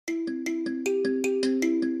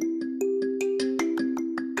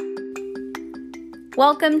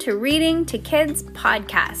Welcome to Reading to Kids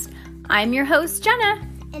podcast. I'm your host, Jenna.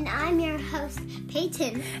 And I'm your host,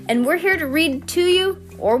 Peyton. And we're here to read to you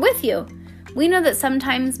or with you. We know that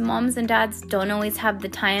sometimes moms and dads don't always have the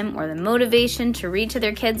time or the motivation to read to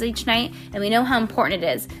their kids each night, and we know how important it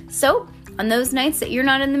is. So, on those nights that you're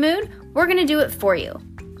not in the mood, we're going to do it for you.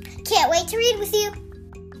 Can't wait to read with you.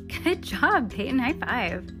 Good job, Peyton. High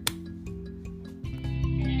five.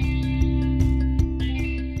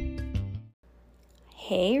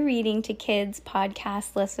 Hey, Reading to Kids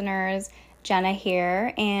podcast listeners. Jenna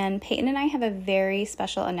here, and Peyton and I have a very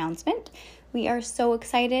special announcement. We are so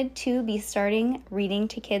excited to be starting Reading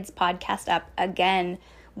to Kids podcast up again.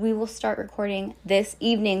 We will start recording this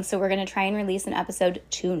evening, so we're going to try and release an episode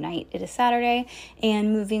tonight. It is Saturday,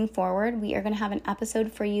 and moving forward, we are going to have an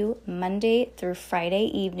episode for you Monday through Friday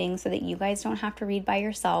evening so that you guys don't have to read by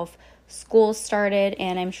yourself. School started,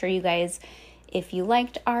 and I'm sure you guys, if you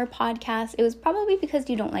liked our podcast, it was probably because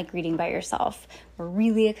you don't like reading by yourself. We're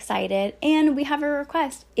really excited, and we have a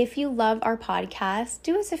request. If you love our podcast,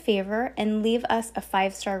 do us a favor and leave us a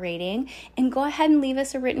 5-star rating, and go ahead and leave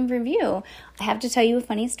us a written review. I have to tell you a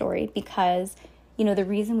funny story because, the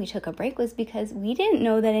reason we took a break was because we didn't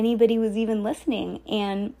know that anybody was even listening.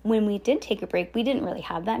 And when we did take a break, we didn't really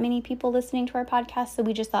have that many people listening to our podcast. So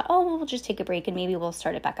we just thought, we'll just take a break and maybe we'll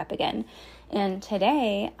start it back up again. And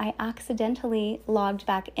today I accidentally logged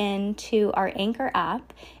back into our Anchor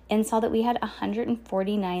app and saw that we had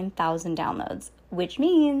 149,000 downloads, which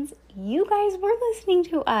means you guys were listening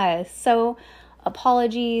to us. So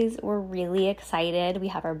apologies, we're really excited. We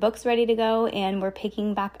have our books ready to go, and we're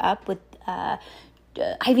picking back up with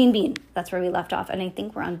Ivy and Bean. That's where we left off, and I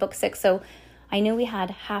think we're on book 6. So I know we had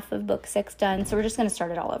half of book 6 done, so we're just going to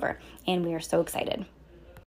start it all over, and we are so excited.